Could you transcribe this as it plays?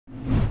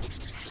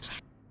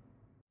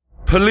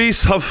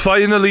Police have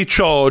finally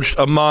charged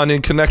a man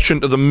in connection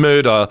to the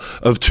murder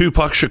of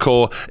 2PAC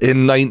Shakur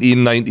in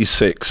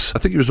 1996. I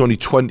think he was only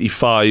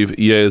 25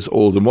 years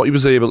old, and what he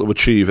was able to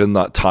achieve in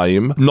that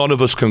time, none of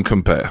us can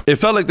compare. It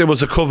felt like there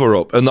was a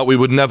cover-up and that we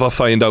would never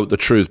find out the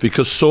truth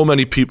because so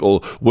many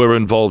people were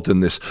involved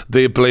in this.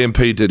 They blame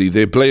P. Diddy,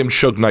 they blame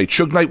Suge Knight.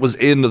 Suge Knight was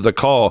in the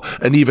car,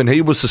 and even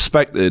he was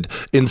suspected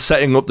in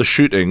setting up the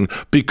shooting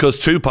because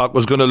 2PAC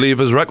was going to leave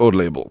his record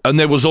label. And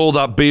there was all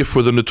that beef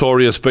with the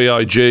Notorious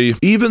B.I.G.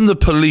 Even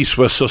the police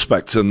were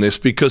suspects in this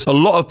because a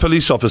lot of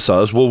police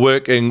officers were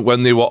working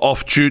when they were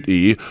off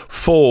duty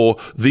for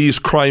these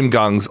crime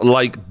gangs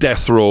like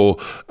Death Row,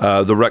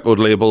 the record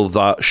label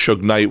that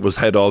Suge Knight was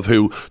head of,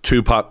 who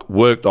 2PAC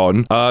worked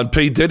on, and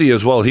P. Diddy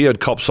as well. He had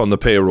cops on the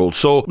payroll.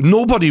 So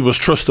nobody was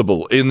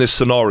trustable in this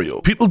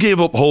scenario. People gave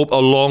up hope a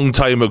long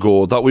time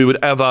ago that we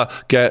would ever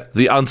get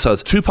the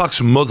answers.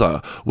 2PAC's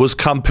mother was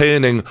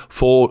campaigning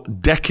for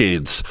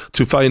decades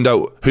to find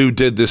out who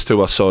did this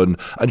to her son,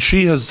 and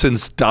she has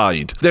since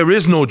died. There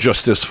is no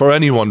justice for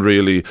anyone,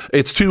 really.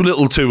 It's too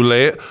little too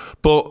late,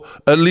 but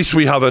at least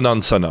we have an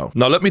answer now.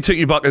 Now, let me take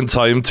you back in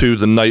time to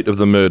the night of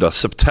the murder,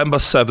 September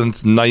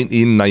 7th,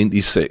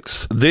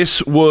 1996.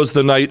 This was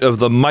the night of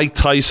the Mike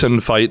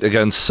Tyson fight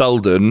against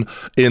Selden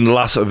in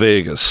Las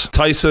Vegas.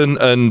 Tyson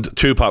and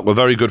 2PAC were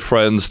very good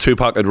friends.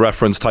 2PAC had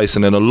referenced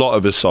Tyson in a lot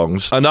of his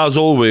songs. And as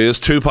always,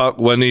 2PAC,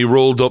 when he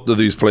rolled up to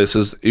these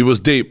places, he was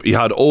deep. He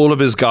had all of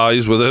his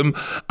guys with him,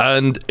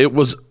 and it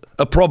was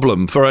a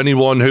problem for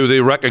anyone who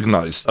they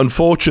recognized.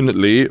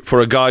 Unfortunately,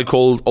 for a guy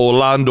called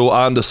Orlando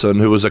Anderson,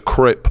 who was a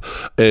Crip,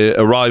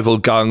 a rival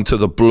gang to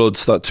the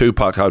Bloods that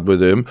 2PAC had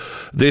with him,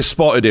 they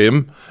spotted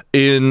him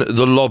in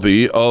the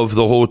lobby of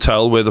the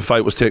hotel where the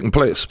fight was taking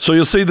place. So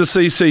you'll see the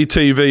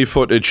CCTV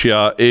footage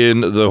here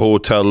in the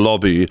hotel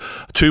lobby.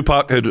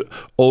 2PAC had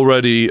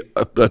already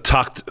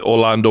attacked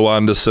Orlando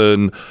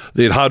Anderson.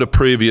 They'd had a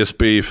previous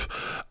beef,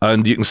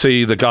 and you can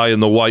see the guy in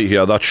the white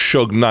here, that's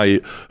Suge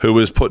Knight, who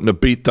is putting a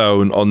beat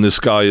down on this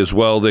guy as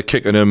well. They're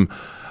kicking him,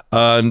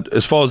 and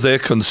as far as they're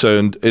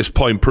concerned, it's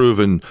point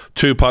proven.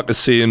 2PAC is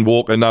seen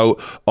walking out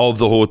of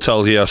the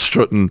hotel here,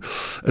 strutting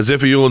as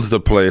if he owns the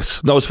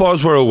place. Now, as far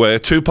as we're aware,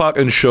 2PAC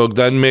and Suge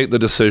then make the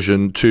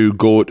decision to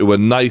go to a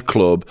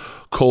nightclub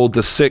called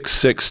the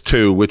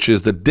 662, which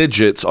is the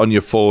digits on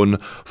your phone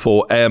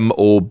for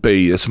MOB.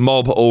 It's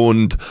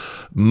mob-owned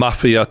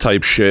mafia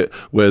type shit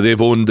where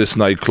they've owned this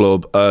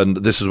nightclub, and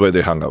this is where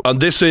they hang out. And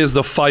this is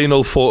the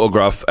final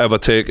photograph ever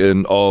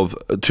taken of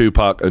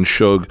 2PAC and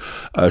Suge.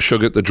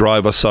 Suge at the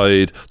driver's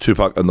side,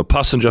 2PAC on the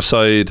passenger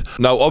side.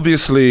 Now,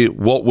 obviously,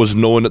 what was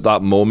known at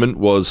that moment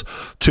was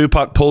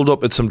 2PAC pulled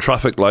up at some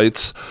traffic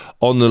lights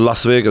on the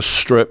Las Vegas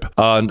Strip,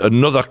 and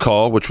another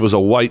car, which was a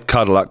white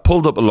Cadillac,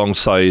 pulled up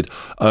alongside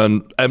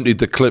and emptied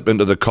the clip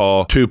into the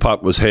car.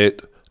 2PAC was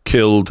hit,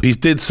 killed. He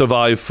did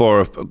survive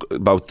for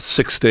about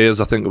 6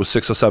 days. I think it was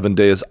 6 or 7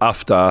 days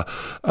after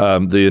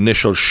the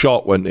initial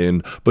shot went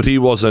in, but he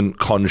wasn't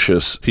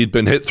conscious. He'd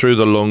been hit through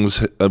the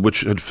lungs,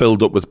 which had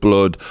filled up with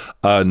blood,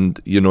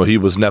 and, you know, he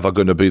was never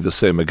going to be the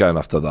same again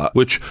after that,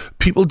 which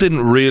people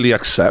didn't really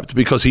accept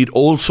because he'd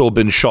also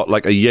been shot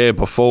like a year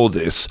before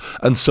this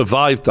and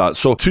survived that.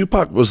 So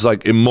 2PAC was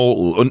like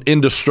immortal and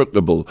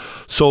indestructible.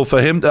 So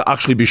for him to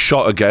actually be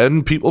shot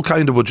again, people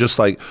kind of were just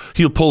like,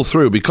 he'll pull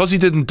through. Because he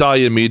didn't die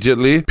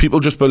immediately,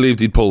 people just believed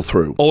he'd pull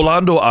through.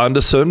 Orlando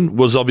Anderson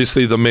was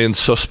obviously the main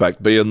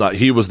suspect, being that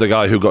he was the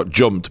guy who got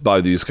jumped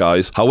by these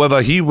guys.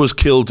 However, he was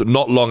killed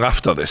not long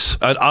after this,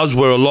 and as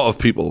were a lot of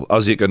people,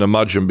 as you can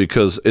imagine,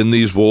 because in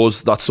these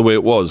wars, that's the way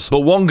it was.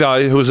 But one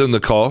guy who was in the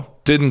car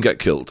didn't get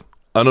killed.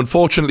 And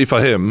unfortunately for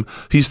him,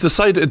 he's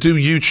decided to do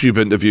YouTube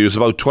interviews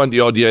about 20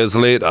 odd years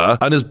later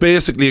and has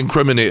basically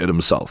incriminated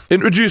himself.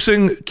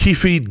 Introducing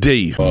Keefe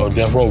D.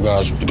 Death Row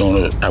guys were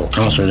going to have a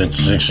concert at the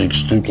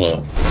 662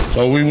 Club.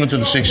 So we went to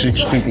the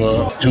 662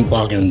 Club.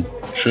 2PAC and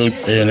Suge,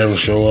 they didn't ever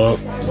show up.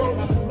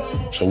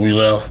 So we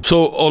left.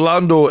 So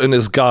Orlando and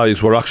his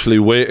guys were actually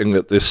waiting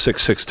at this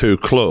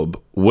 662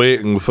 Club,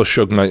 waiting for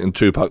Suge Knight and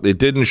 2PAC. They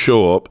didn't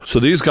show up, so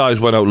these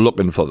guys went out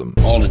looking for them.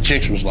 All the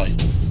chicks was like,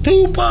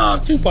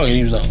 2PAC, 2PAC, and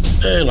he was like,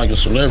 hey, like a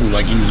celebrity,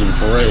 like he was in the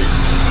parade.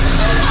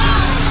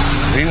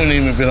 If he wouldn't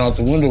even been out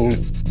the window,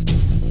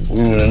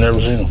 we would have never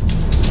seen him.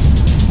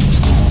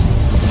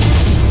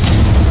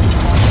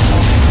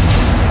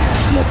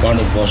 My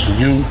partner busted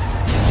you.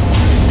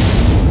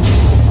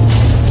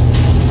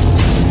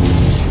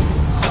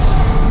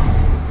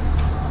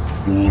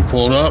 When we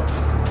pulled up,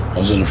 I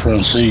was in the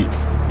front seat.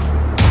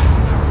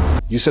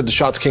 You said the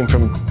shots came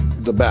from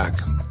the back.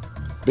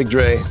 Big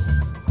Dre,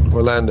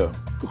 Orlando.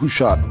 Who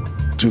shot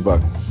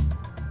 2PAC?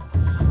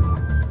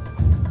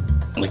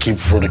 They keep it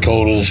for the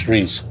code of the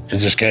streets. It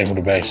just came from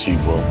the back seat,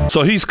 bro.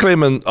 So he's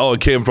claiming, oh,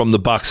 it came from the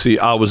back seat,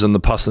 I was in the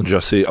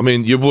passenger seat. I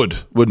mean, you would,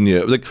 wouldn't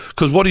you? Like,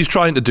 because what he's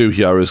trying to do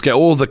here is get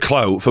all the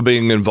clout for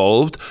being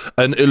involved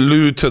and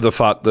allude to the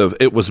fact that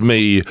it was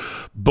me,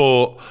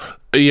 but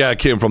Yeah, it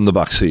came from the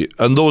backseat.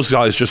 And those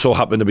guys just so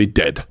happen to be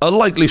dead. A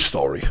likely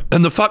story.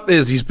 And the fact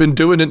is, he's been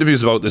doing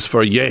interviews about this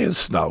for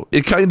years now.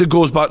 It kind of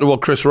goes back to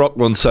what Chris Rock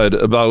once said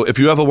about if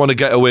you ever want to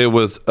get away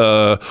with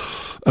a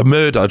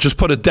murder, just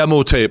put a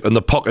demo tape in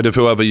the pocket of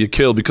whoever you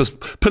kill, because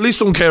police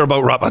don't care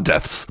about rapper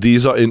deaths.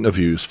 These are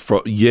interviews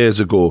from years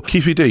ago.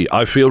 Keefe D,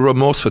 I feel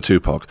remorse for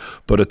Tupac,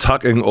 but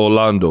attacking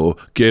Orlando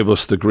gave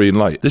us the green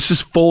light. This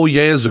is 4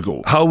 years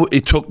ago. How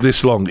it took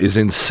this long is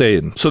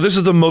insane. So this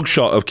is the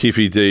mugshot of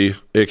Keefe D,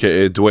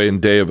 aka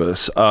Dwayne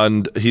Davis,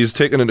 and he's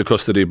taken into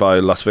custody by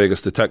Las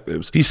Vegas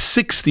detectives. He's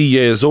 60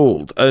 years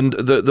old, and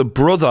the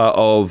brother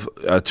of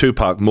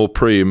Tupac, Mo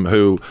Preem,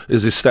 who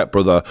is his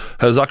stepbrother,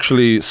 has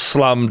actually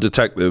slammed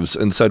detectives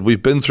and said,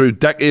 we've been through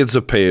decades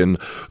of pain.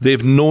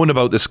 They've known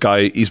about this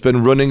guy. He's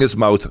been running his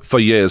mouth for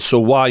years, so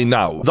why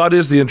now? That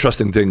is the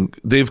interesting thing.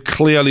 They've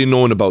clearly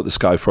known about this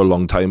guy for a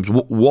long time.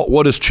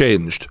 What has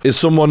changed? Is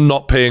someone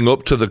not paying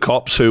up to the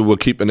cops who were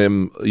keeping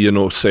him, you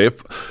know,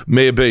 safe?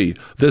 Maybe.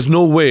 There's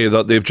no way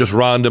that they've just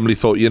randomly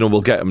thought, you know,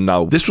 we'll get him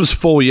now. This was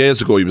 4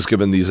 years ago he was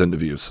given these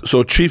interviews.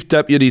 So Chief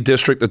Deputy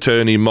District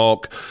Attorney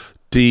Mark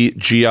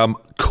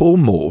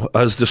DiGiacomo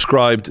has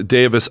described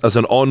Davis as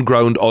an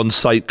on-ground,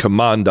 on-site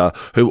commander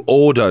who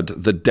ordered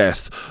the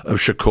death of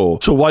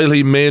Shakur. So while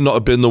he may not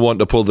have been the one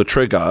to pull the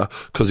trigger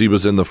because he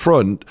was in the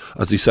front,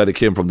 as he said it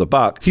came from the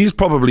back, he's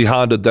probably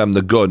handed them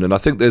the gun, and I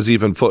think there's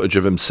even footage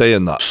of him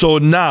saying that. So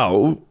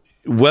now,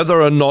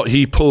 whether or not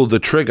he pulled the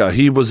trigger,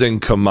 he was in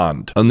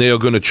command, and they are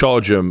going to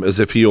charge him as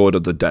if he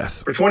ordered the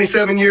death. For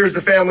 27 years,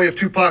 the family of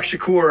Tupac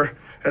Shakur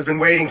has been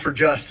waiting for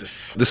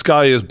justice. This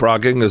guy is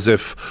bragging as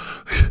if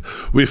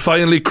we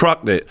finally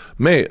cracked it.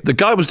 Mate, the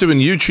guy was doing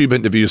YouTube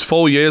interviews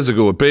 4 years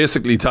ago,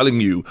 basically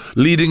telling you,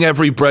 leading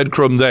every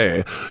breadcrumb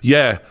there,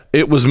 yeah,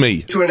 it was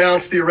me. To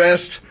announce the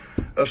arrest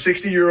of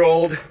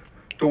 60-year-old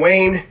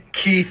Dwayne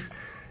Keith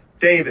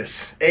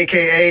Davis,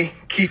 a.k.a.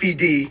 Keefe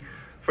D,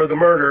 for the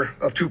murder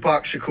of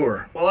Tupac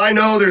Shakur. Well, I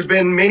know there's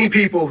been many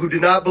people who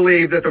did not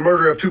believe that the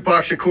murder of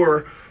Tupac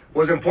Shakur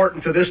was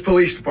important to this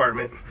police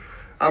department.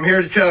 I'm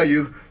here to tell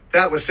you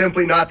that was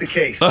simply not the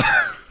case.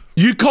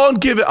 You can't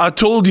give it, I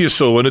told you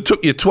so, and it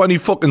took you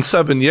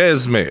 27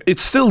 years, mate.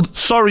 It's still,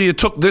 sorry it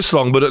took this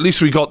long, but at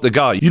least we got the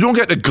guy. You don't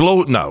get to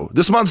gloat now.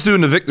 This man's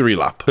doing a victory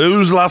lap.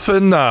 Who's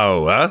laughing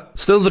now, huh?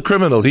 Still the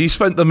criminal. He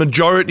spent the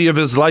majority of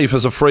his life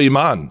as a free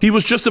man. He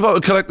was just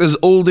about to collect his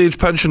old age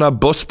pensioner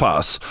bus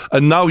pass,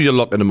 and now you're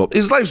locking him up.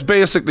 His life's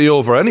basically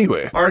over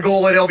anyway. Our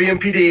goal at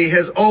LVMPD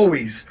has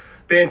always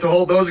been to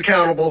hold those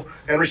accountable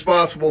and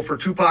responsible for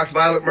Tupac's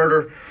violent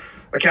murder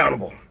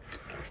accountable.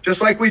 Just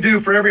like we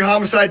do for every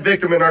homicide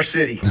victim in our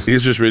city.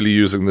 He's just really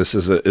using this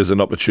as an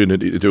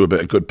opportunity to do a bit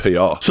of good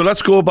PR. So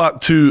let's go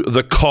back to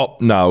the cop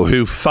now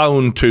who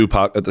found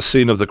Tupac at the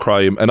scene of the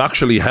crime and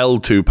actually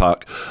held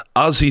Tupac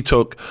as he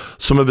took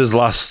some of his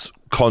last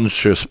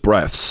conscious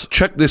breaths.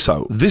 Check this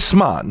out. This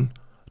man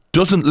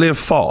doesn't live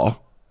far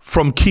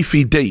from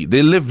Keefe D.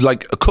 They live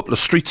like a couple of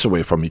streets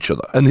away from each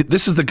other. And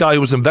this is the guy who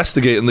was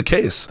investigating the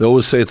case. They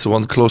always say it's the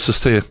one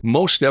closest to you.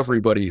 Most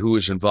everybody who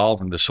is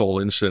involved in this whole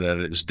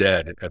incident is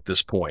dead at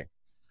this point.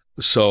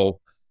 So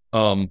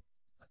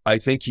I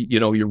think, you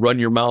know, you run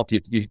your mouth,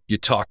 you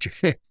talk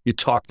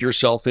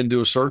yourself into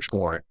a search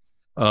warrant.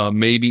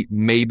 Maybe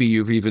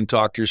you've even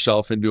talked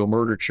yourself into a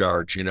murder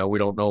charge. You know, we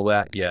don't know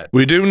that yet.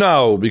 We do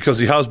now, because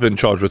he has been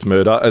charged with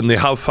murder, and they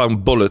have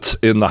found bullets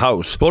in the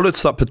house.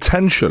 Bullets that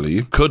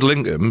potentially could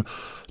link him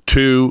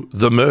to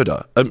the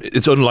murder.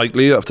 It's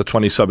unlikely after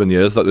 27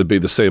 years that they'd be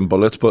the same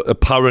bullets, but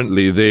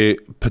apparently they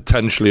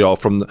potentially are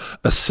from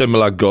a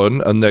similar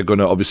gun, and they're going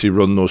to obviously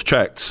run those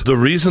checks. The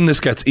reason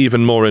this gets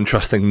even more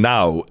interesting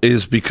now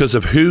is because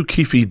of who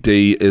Keefe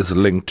D is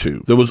linked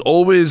to. There was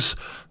always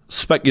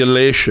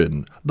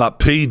speculation that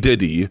P.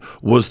 Diddy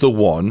was the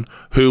one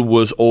who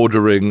was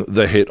ordering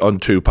the hit on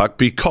Tupac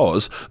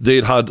because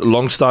they'd had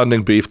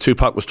long-standing beef.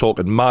 Tupac was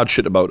talking mad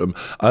shit about him,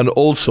 and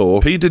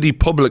also P. Diddy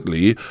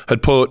publicly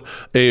had put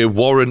a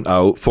warrant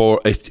out for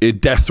a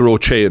death row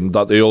chain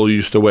that they all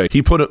used to wear.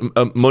 He put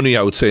money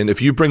out saying, if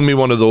you bring me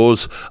one of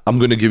those, I'm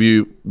going to give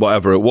you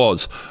whatever it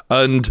was.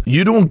 And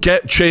you don't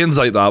get chains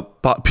like that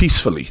but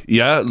peacefully,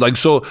 yeah? Like,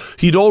 so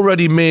he'd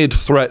already made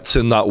threats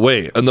in that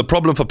way. And the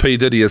problem for P.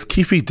 Diddy is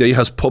Keefe D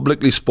has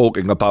publicly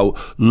spoken about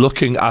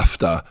looking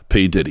after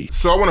P. Diddy.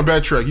 So I want to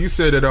backtrack. You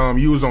said that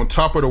you was on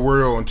top of the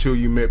world until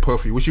you met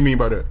Puffy. What you mean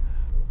by that?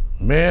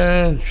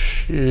 Man,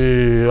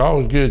 shit, I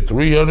was getting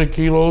 300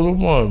 kilos a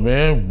month,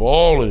 man,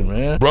 balling,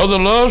 man. Brother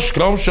Love,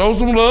 come show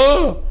some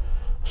love.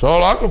 That's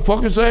all I can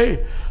fucking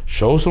say.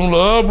 Show some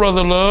love,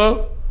 Brother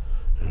Love.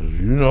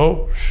 You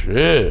know,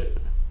 shit.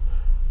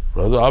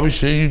 Brother, I be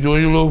seeing you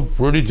doing your little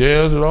pretty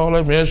dance and all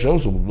that, man. Show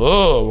some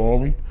love,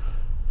 homie.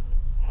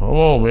 Come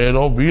on, man,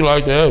 don't be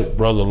like that,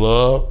 Brother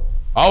Love.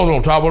 I was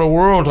on top of the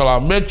world till I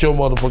met your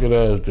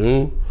motherfucking ass,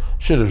 dude.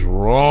 Shit is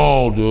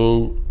wrong,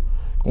 dude.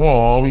 Come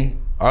on, homie.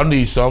 I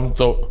need something,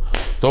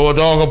 throw a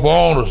dog a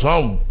bone or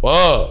something.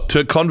 Fuck.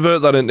 To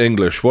convert that into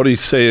English, what he's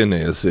saying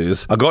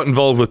is I got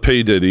involved with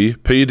P. Diddy.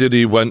 P.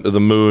 Diddy went to the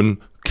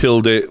moon,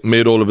 killed it,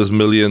 made all of his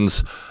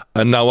millions,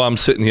 and now I'm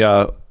sitting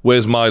here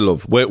Where's my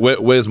love?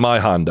 Where's my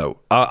handout?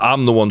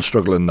 I'm the one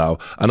struggling now,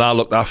 and I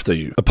looked after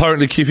you.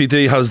 Apparently, Keefe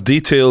D has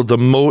detailed the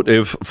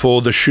motive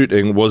for the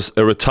shooting was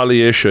a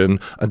retaliation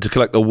and to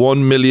collect a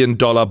 $1 million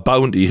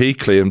bounty he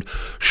claimed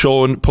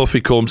Sean Puffy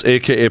Combs,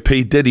 aka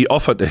P. Diddy,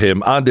 offered to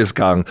him and his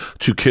gang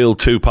to kill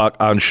Tupac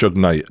and Suge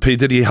Knight. P.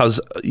 Diddy has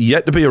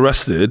yet to be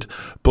arrested,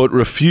 but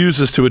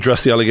refuses to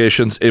address the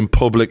allegations in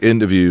public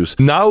interviews.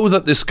 Now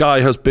that this guy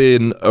has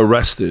been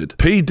arrested,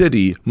 P.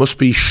 Diddy must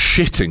be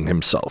shitting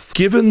himself.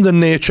 Given the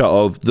nature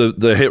of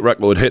the hit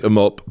record Hit 'Em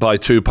Up by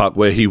Tupac,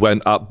 where he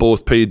went at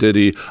both P.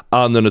 Diddy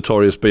and the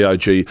Notorious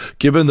B.I.G.,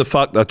 given the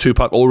fact that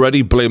Tupac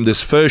already blamed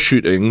this first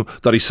shooting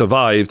that he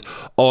survived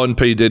on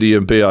P. Diddy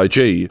and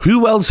B.I.G.,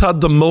 who else had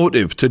the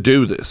motive to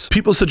do this?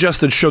 People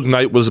suggested Suge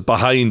Knight was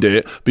behind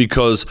it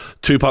because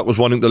Tupac was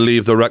wanting to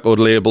leave the record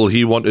label.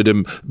 He wanted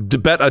him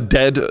better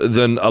dead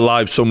than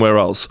alive somewhere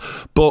else.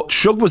 But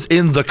Suge was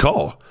in the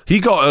car. He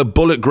got a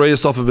bullet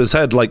grazed off of his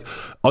head. Like,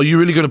 are you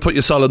really going to put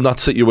yourself in that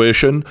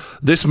situation?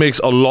 This makes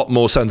a lot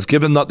more sense,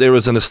 given that there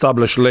is an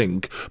established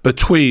link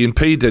between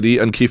P. Diddy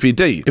and Keefe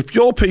D. If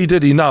you're P.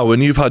 Diddy now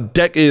and you've had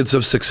decades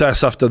of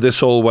success after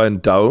this all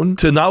went down,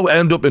 to now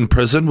end up in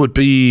prison would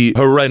be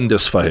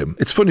horrendous for him.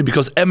 It's funny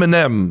because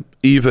Eminem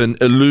even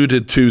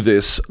alluded to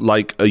this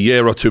like a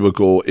year or two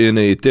ago in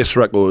a diss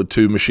record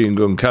to Machine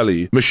Gun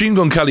Kelly. Machine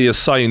Gun Kelly is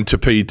signed to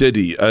P.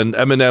 Diddy, and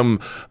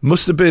Eminem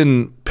must have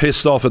been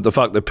pissed off at the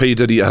fact that P.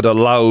 Diddy had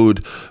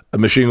allowed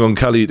Machine Gun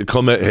Kelly to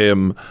come at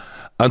him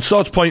and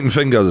starts pointing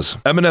fingers.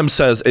 Eminem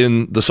says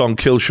in the song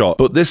Kill Shot,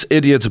 but this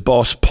idiot's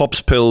boss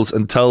pops pills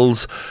and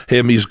tells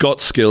him he's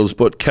got skills,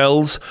 but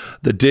Kells,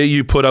 the day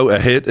you put out a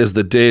hit is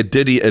the day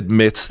Diddy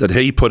admits that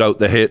he put out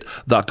the hit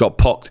that got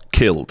Pac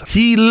killed.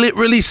 He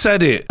literally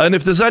said it. And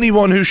if there's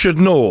anyone who should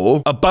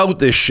know about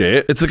this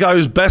shit, it's the guy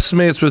who's best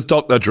mates with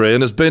Dr. Dre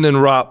and has been in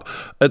rap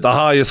at the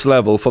highest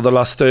level for the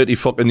last 30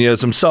 fucking years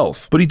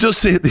himself. But he does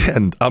say at the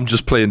end, I'm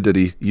just playing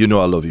Diddy, you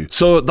know I love you.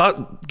 So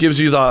that gives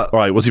you that, all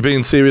right, was he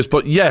being serious?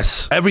 But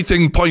yes,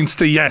 everything points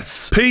to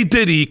yes. P.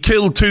 Diddy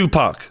killed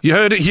Tupac. You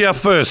heard it here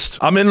first.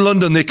 I'm in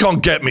London, they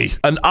can't get me.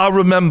 And I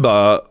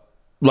remember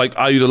like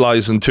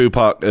idolizing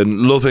Tupac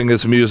and loving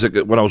his music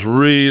when I was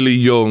really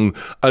young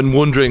and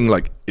wondering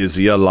like, is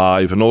he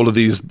alive? And all of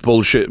these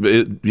bullshit,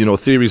 you know,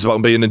 theories about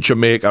him being in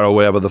Jamaica or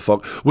wherever the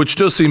fuck, which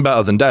does seem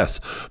better than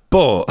death.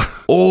 But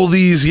all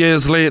these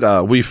years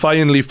later, we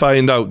finally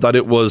find out that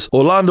it was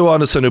Orlando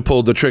Anderson who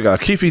pulled the trigger,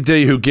 Keefe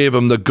D who gave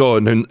him the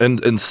gun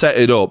and set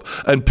it up,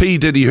 and P.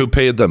 Diddy who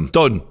paid them.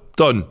 Done.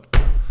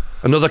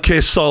 Another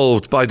case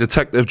solved by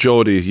Detective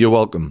Jody. You're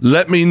welcome.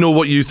 Let me know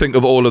what you think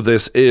of all of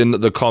this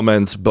in the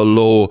comments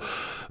below,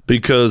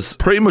 because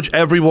pretty much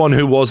everyone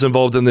who was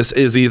involved in this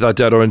is either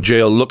dead or in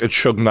jail. Look at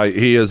Suge Knight.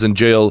 He is in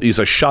jail. He's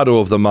a shadow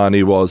of the man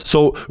he was.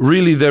 So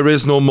really, there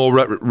is no more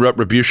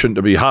retribution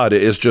to be had.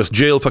 It is just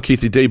jail for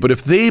Keefe D. But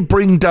if they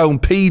bring down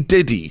P.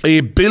 Diddy,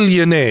 a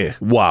billionaire,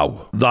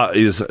 wow, that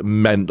is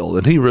mental.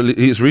 And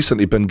he's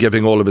recently been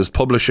giving all of his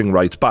publishing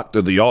rights back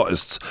to the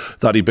artists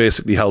that he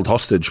basically held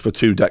hostage for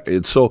 2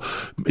 decades. So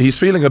he's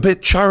feeling a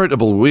bit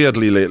charitable,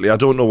 weirdly, lately. I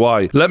don't know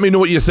why. Let me know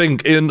what you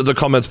think in the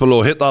comments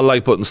below. Hit that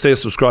like button. Stay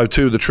subscribed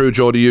to the True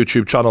Geordie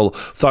YouTube channel.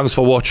 Thanks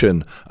for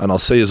watching, and I'll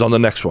see you on the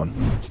next one.